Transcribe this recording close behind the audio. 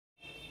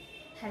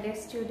Hello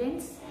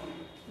students,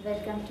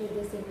 welcome to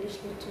this English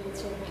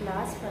literature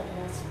class for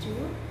class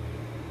 2.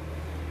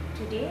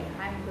 Today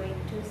I am going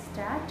to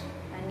start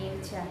a new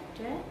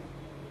chapter.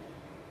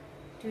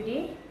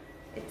 Today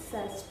it's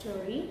a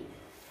story.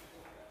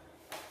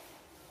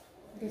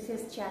 This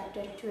is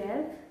chapter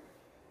 12.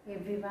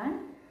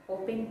 Everyone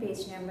open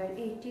page number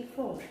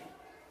 84.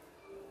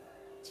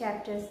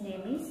 Chapter's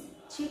name is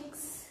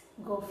Chicks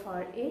Go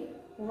for a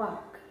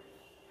Walk.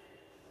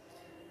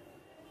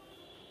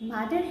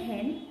 Mother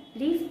hen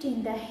lived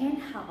in the hen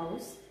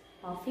house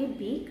of a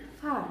big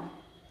farm.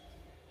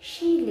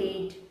 She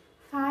laid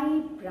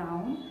 5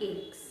 brown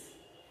eggs.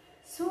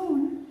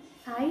 Soon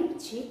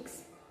 5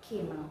 chicks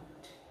came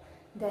out.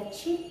 The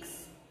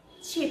chicks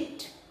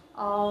chipped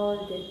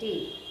all the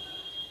day.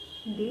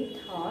 They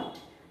thought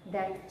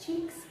that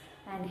chicks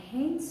and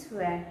hens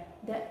were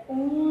the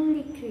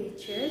only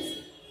creatures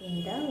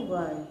in the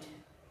world.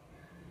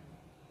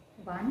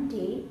 One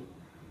day,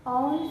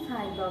 all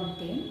 5 of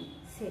them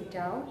set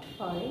out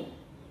for a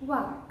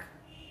walk.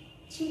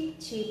 Chip,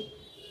 chip,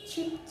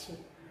 chip, chip,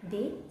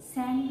 they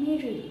sang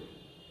merrily.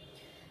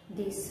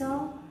 They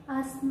saw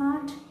a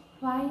smart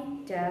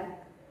white duck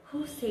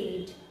who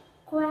said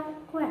quack,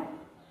 quack.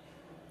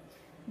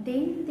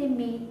 Then they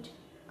met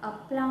a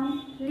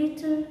plump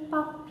little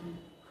puppy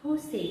who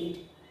said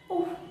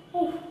oof,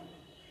 oof.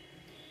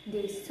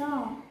 They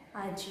saw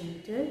a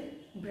gentle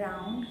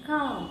brown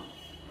cow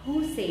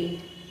who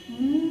said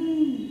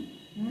moo,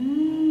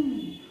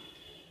 moo.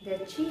 The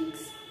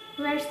chicks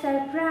were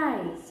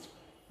surprised.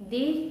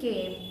 They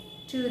came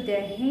to the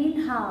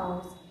hen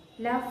house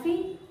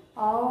laughing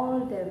all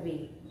the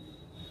way.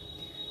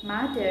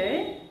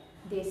 Mother,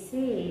 they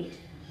said,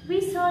 we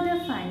saw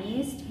the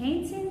funniest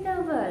hens in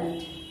the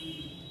world.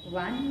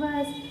 One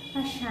was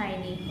a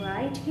shiny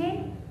white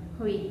hen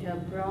with a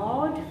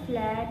broad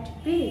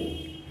flat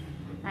beak,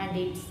 and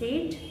it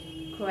said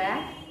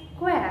quack,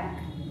 quack.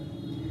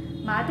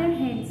 Mother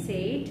hen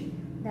said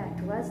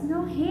that was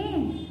no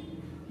hen.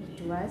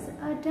 It was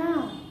a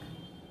duck.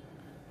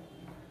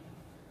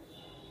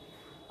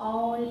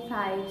 All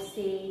 5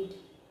 said,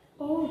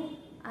 oh,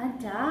 a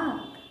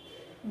duck.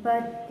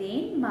 But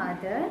then,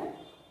 Mother,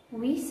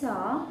 we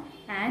saw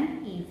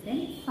an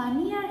even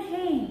funnier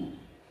hen.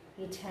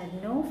 It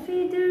had no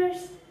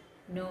feathers,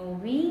 no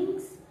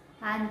wings,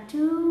 and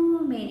too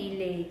many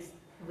legs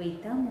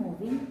with a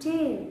moving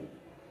tail.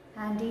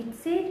 And it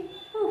said,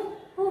 oof,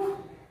 oof.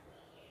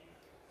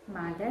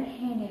 Mother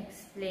hen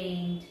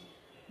explained,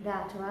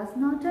 that was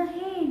not a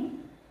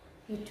hen,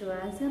 it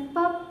was a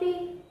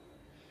puppy.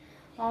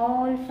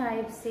 All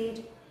 5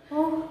 said,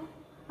 oh,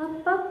 a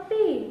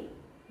puppy.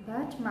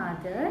 But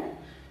Mother,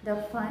 the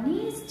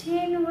funniest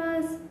hen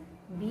was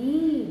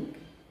big.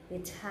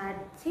 It had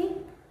thick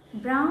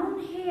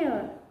brown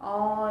hair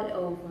all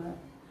over.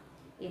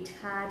 It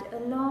had a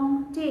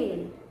long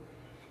tail,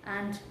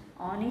 and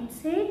on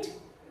its head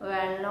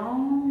were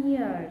long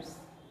ears.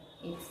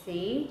 It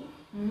said,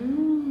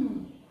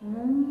 moo,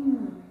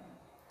 moo.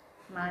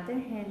 Mother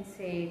hen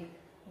said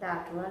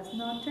that was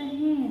not a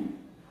hen,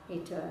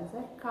 it was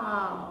a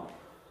cow.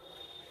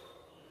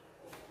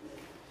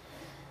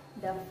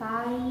 The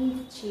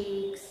 5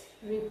 chicks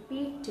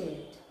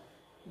repeated,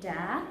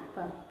 duck,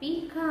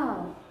 puppy,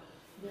 cow.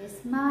 They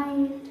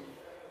smiled,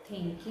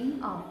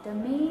 thinking of the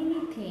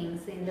many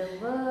things in the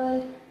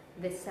world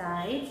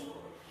besides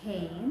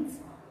hens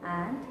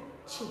and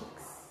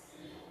chicks.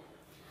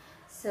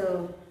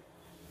 So,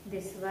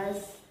 this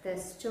was the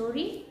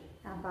story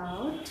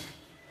about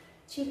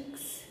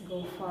Chicks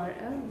Go for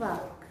a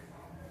Walk.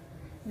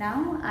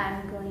 Now I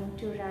am going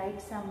to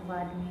write some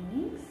word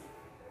meanings.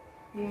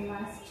 You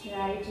must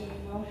write in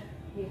your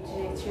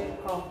literature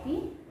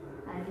copy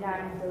and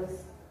learn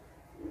those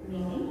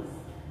meanings.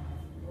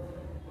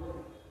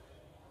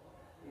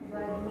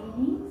 Word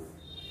meanings.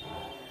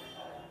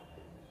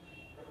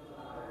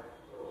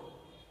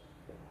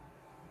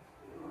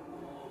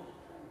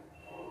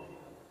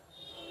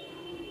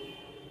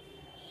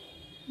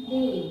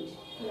 Laid.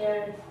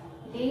 Here,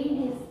 laid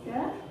is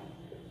the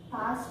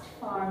past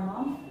form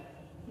of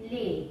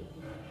lay.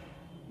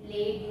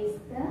 Laid is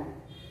the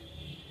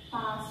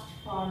past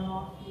form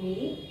of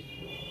lay.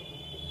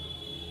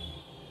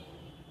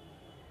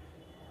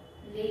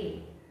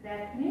 Lay.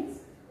 That means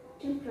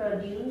to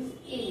produce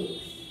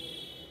eggs.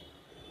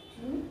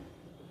 To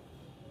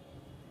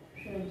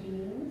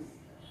produce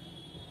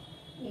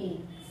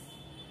eggs.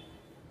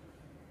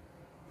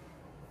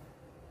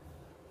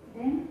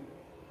 Then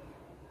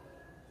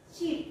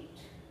chipped.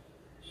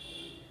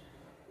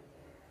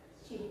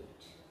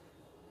 Chipped.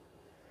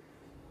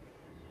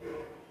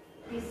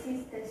 This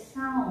is the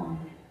sound.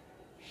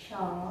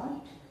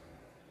 Short,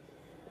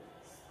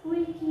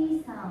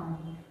 squeaky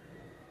sound.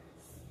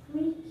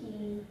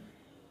 Squeaky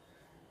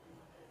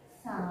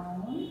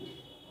sound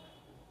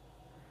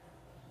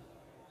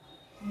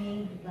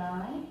made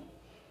by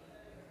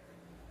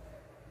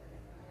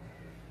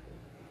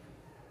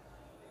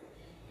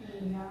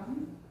a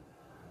young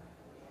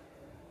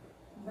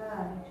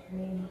bird.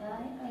 Made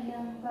by a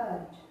young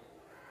bird.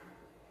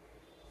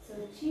 So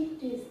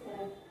chipped is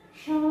the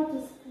short,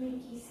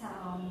 squeaky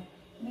sound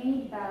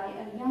made by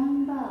a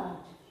young bird.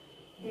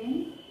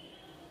 Then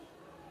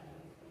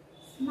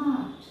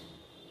smart.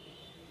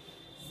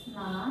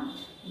 Smart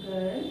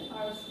girl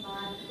or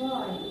smart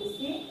boy, you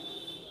say?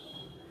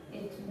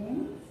 It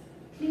means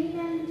clean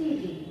and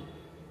tidy.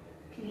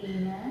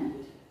 Clean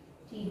and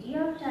tidy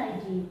or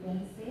tidy, you can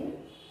say.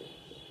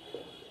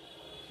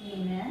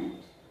 Clean and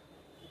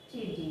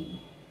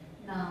tidy.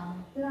 Now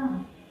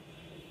plump.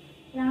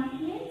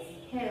 Plump means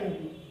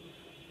healthy.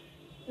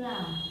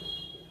 Plump.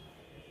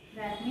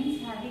 That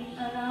means having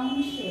a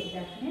round shape.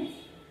 That means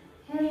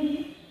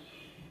healthy.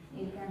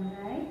 You can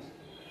write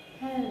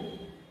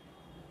healthy.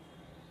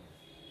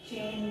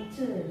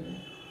 Gentle.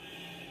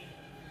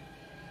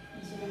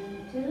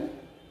 Gentle.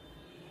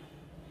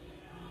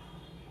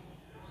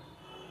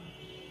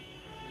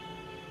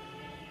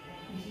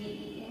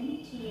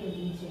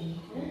 G-E-N-T-L-E,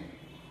 gentle.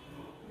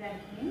 That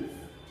means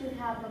to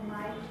have a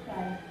mild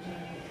character.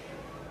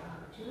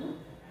 To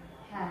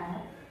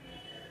have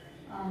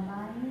a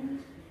mild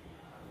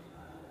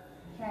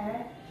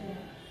character.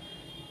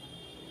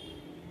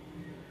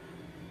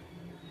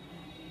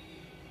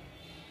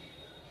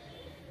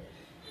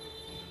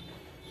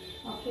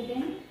 Okay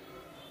then,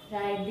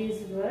 write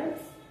these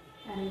words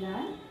and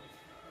learn.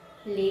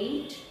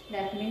 Laid,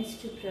 that means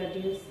to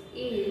produce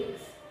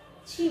eggs.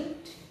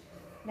 Chipped,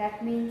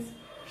 that means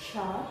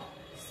short,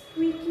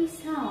 squeaky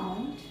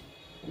sound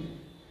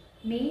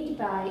made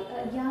by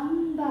a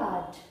young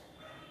bird.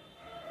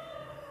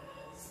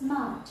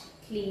 Smart,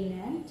 clean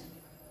and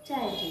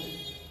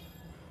tidy.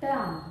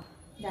 Plump,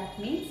 that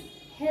means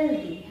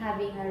healthy,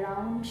 having a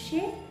round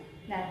shape,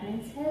 that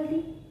means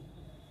healthy.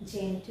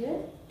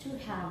 Gentle, to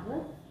have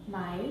a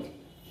mild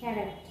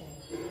character.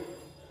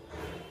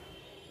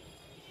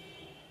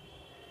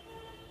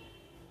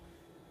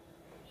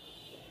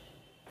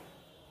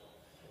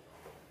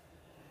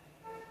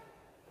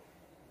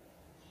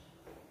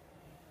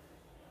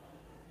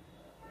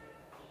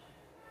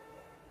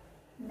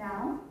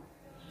 Now,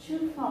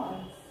 true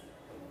false.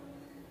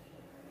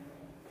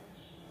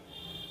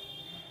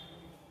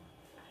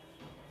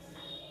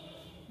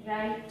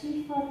 Write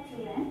T for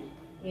true and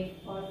F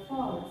for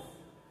false.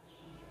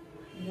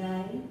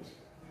 Write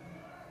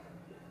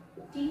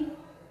T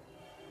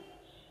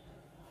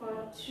for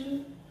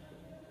true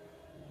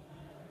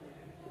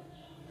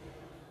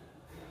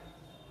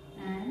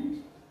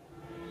and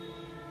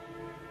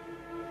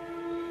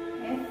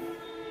F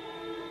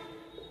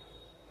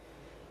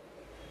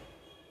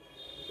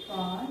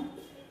for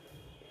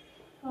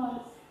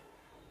false.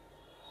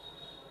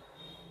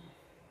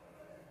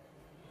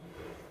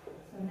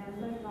 So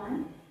number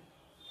 1,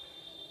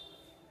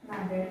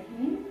 mother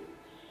hen.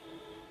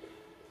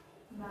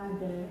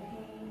 Mother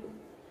hen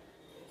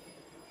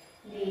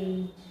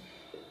laid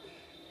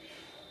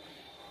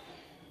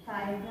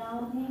 5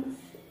 brown eggs.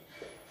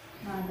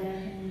 Mother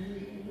hen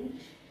laid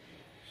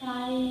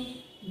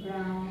 5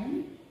 brown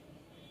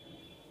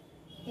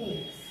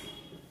eggs.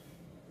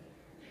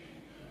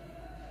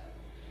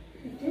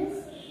 It is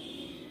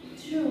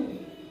true.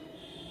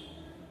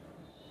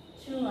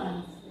 True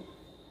answer.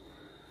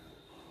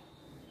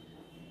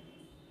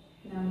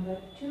 Number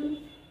 2,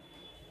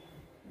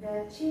 the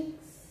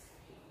chicks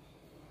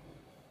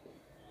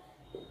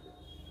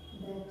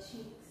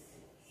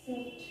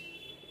set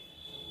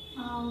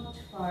out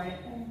for a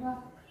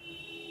walk.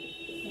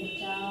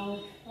 Set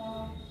out for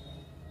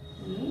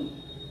a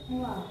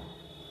walk.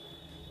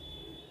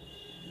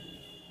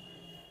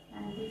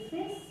 And this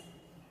is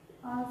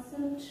also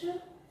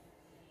true.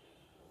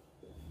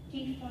 T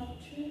for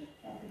true,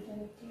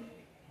 capital T.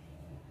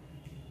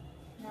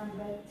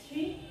 Number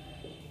 3,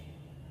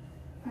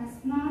 a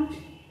smart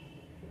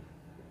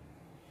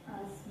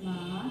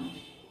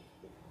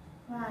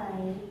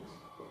white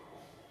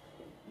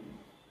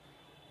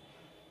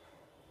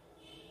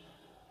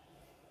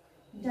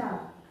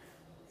duck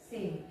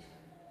said.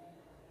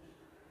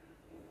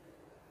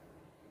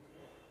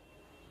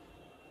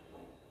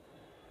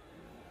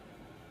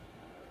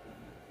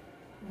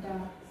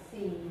 Duck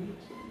said,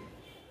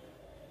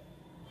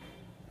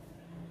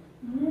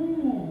 moo,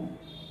 moo,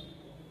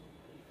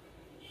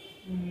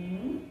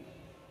 moo.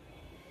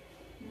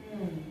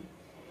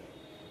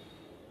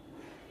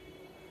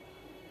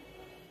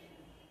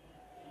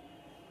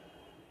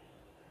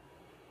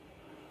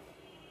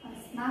 A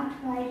smart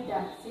white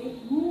duck said,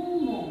 moo,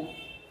 moo.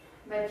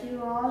 But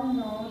you all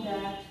know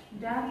that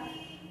duck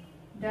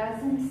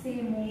doesn't say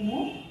moo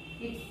moo,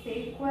 it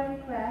says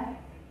quack quack.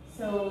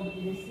 So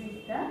this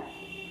is the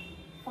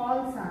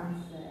false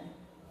answer.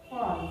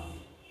 False.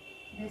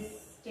 This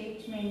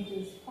statement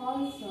is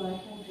false, so I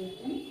have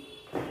written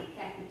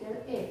capital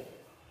F.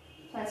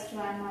 First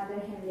one, mother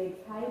hen laid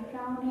 5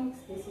 brown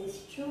eggs. This is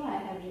true. I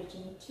have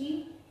written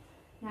T.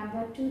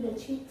 Number 2, the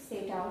chick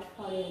set out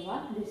for a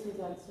walk. This is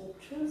also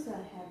true, so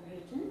I have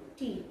written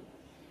T.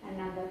 And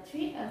number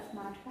 3, a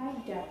smart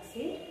white duck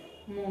said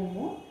moo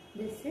moo.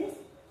 This is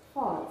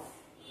false.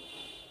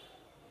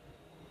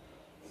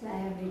 So I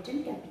have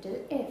written capital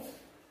F.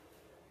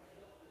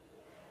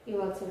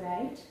 You also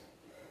write.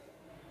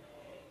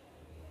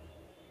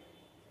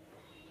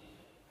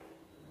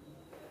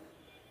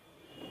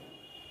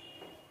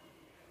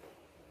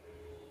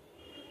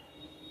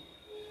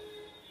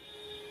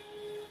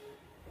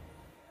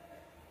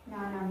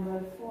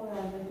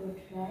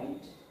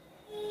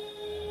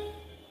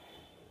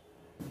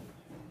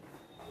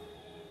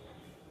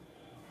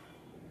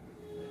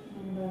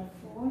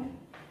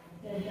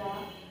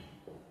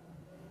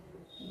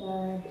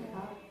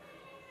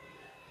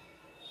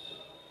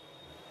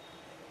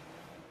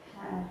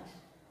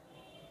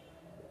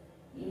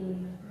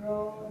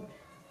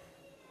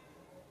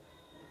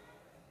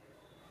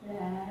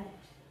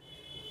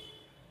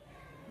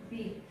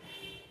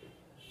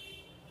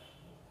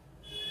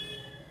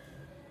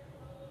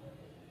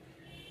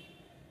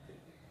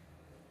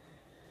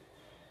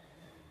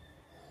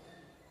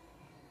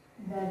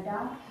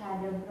 dog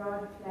had a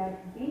broad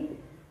flat beak.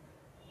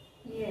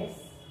 Yes,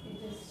 it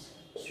is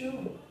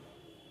true.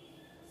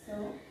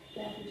 So,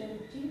 capital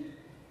T.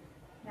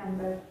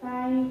 Number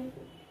 5.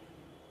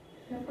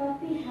 The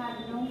puppy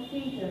had no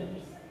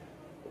feathers.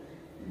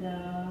 The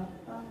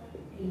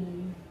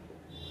puppy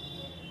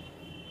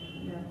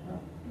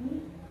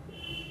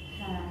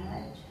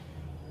had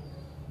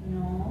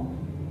no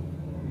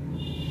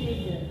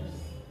feathers.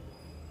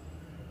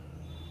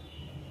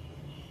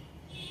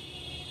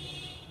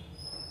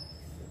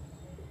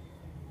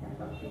 The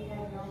puppy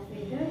had no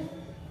feathers.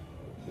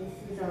 This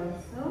is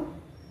also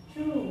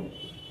true.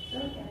 So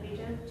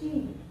capital T.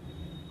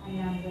 And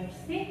number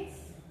 6.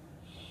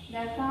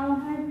 The cow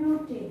had no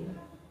tail.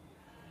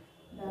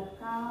 The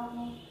cow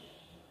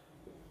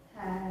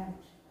had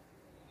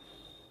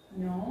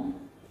no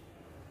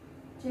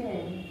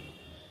tail.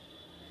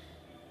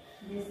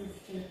 This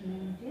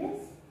statement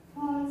is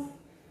false.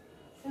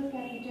 So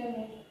capital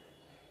A.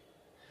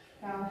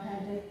 Cow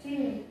had a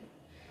tail.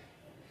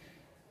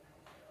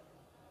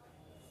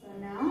 So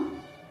now,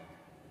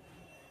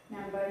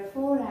 number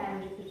 4, I am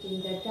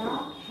repeating. The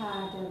dog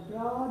had a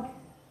broad,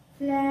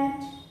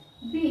 flat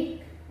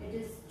beak. It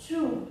is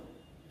true.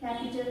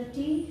 Capital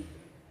T.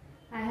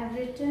 I have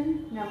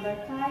written. Number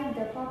 5,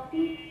 the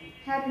puppy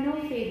had no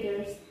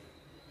feathers.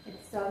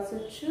 It's also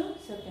true.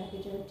 So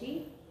capital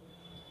T.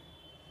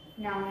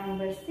 Now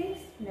number 6,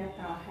 the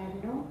cow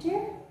had no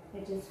tail.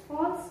 It is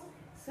false.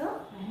 So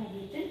I have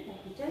written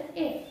capital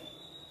A.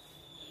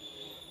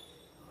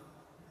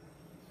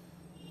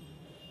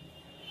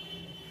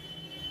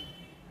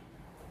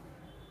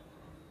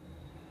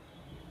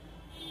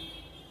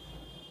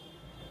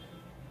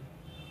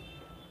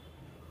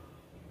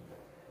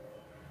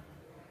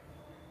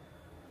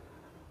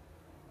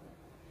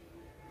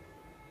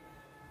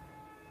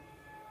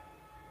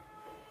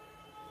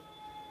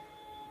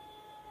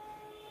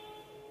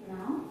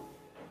 Now,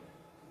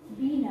 B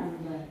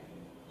number.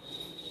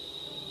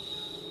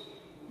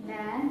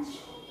 Match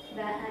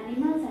the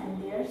animals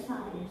and their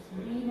sounds. B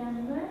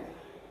number.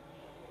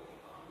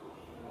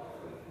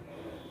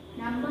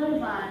 Number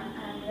 1, I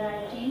am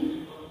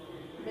writing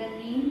the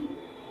name.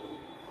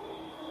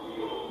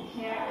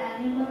 Here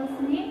animal's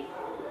name,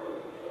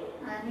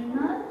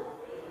 animal,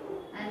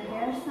 and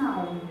here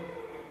sound.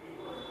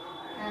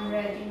 I am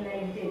writing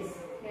like this.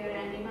 Here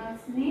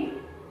animal's name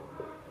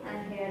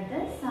and here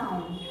the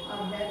sound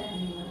of that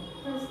animal.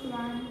 First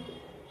one,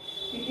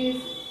 it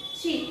is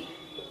chick.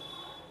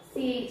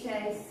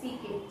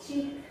 C-H-I-C-K,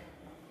 chick.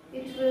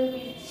 It will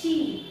be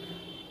cheek.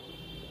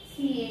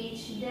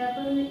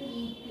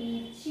 C-H-E-E-P,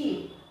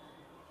 cheek.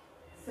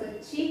 So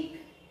chick,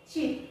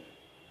 chick.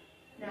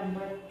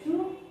 Number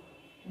 2,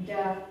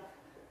 duck.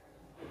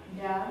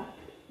 Duck,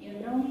 you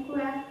know,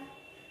 quack.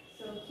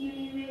 So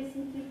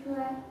Q-U-A-C-K,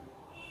 quack.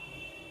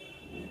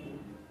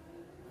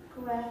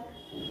 Quack.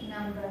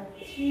 Number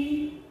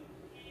 3,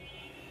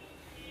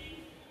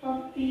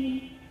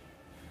 puppy.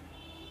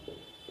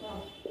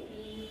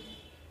 Puppy.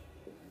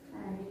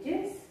 And it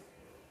is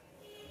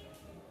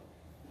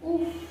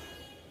oof.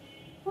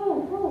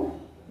 Oof, oof.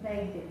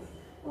 Like this.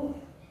 Oof.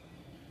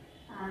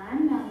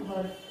 And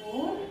number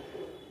 4,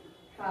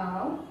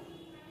 cow.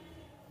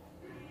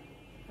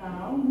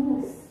 Cow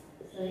moose.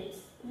 So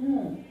it's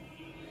moo.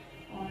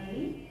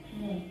 Only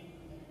moo.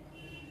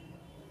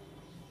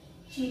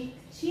 Chick,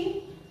 chick.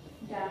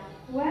 Duck,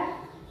 quack.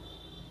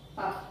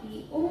 Puppy,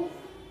 oof.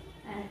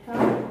 And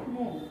cow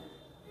moo.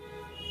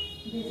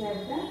 These are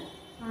the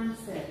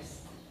answers.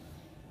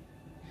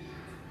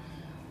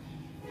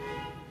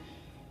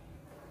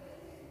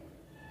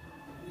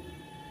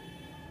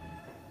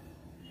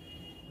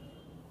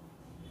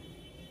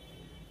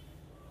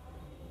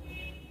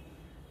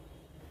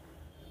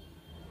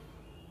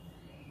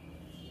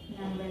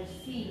 Number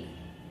C.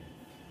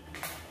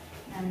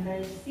 Number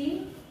C.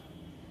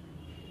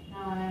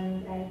 Now I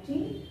am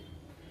writing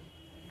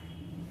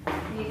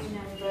page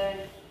number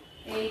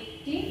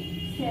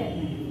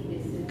 87.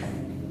 This is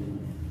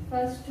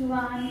first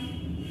one.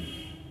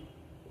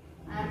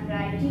 I am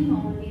writing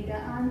only the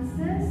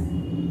answers.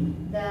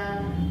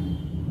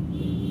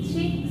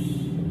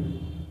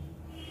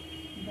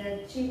 The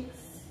chicks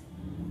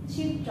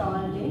chipped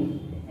all day.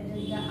 It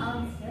is the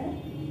answer.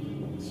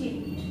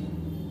 Chipped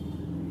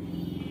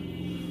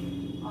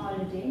all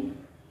day.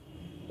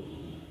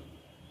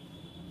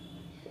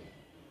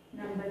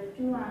 Number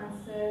 2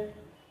 answer,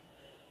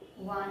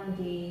 one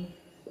day.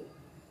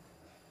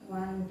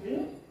 One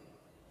day.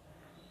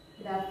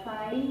 The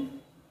 5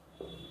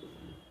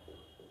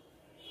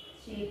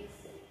 chicks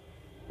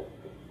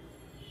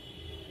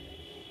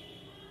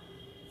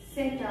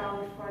set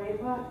out for a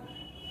walk.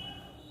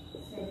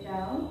 Set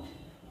out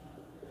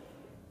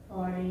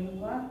for a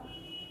walk.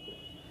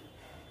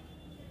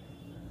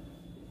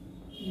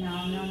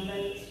 Now number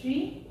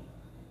 3,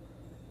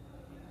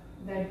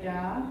 the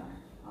dog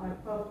or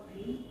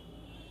puppy.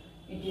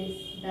 It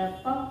is the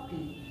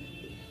puppy.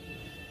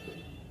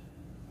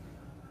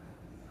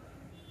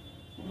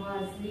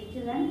 Was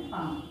little and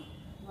found.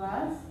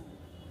 Was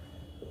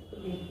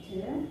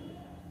little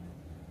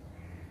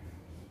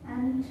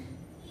and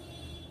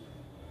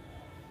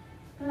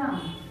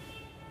plum.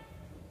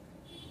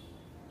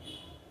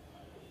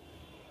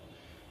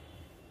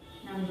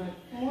 Number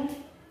 4,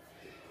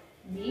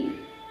 the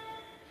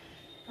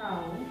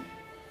cow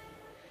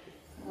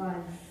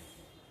was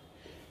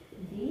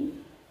the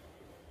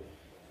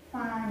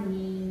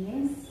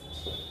funniest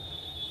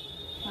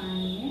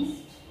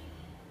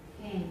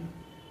hen.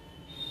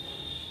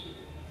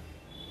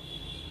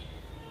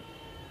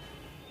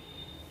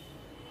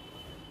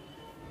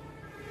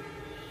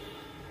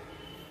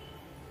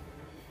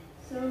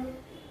 So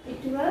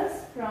it was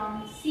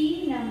from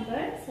C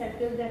number.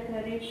 Circle the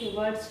correct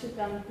words to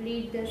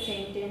complete the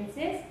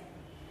sentences,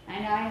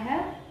 and I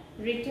have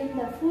written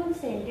the full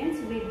sentence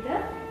with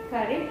the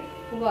correct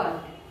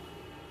word.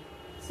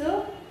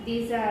 So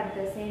these are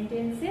the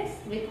sentences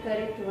with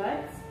correct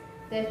words.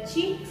 The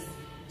chicks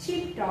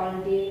chicked all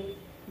day.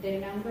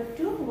 Then number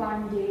 2,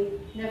 one day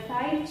the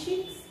 5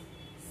 chicks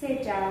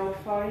set out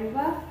for a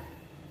walk.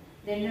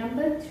 Then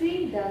number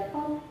 3, the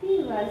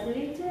puppy was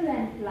little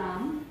and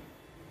plump.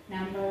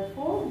 Number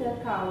 4,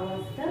 the cow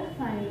was the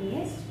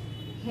funniest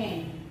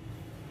hen.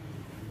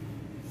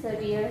 So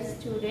dear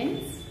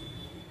students,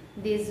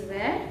 these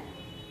were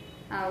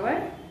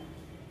our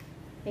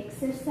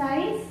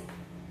exercise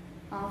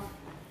of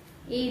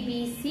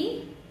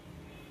ABC.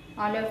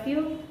 All of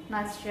you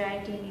must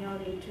write in your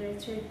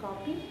literature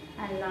copy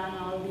and learn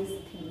all these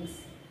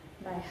things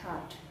by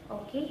heart.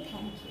 Okay,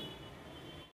 thank you.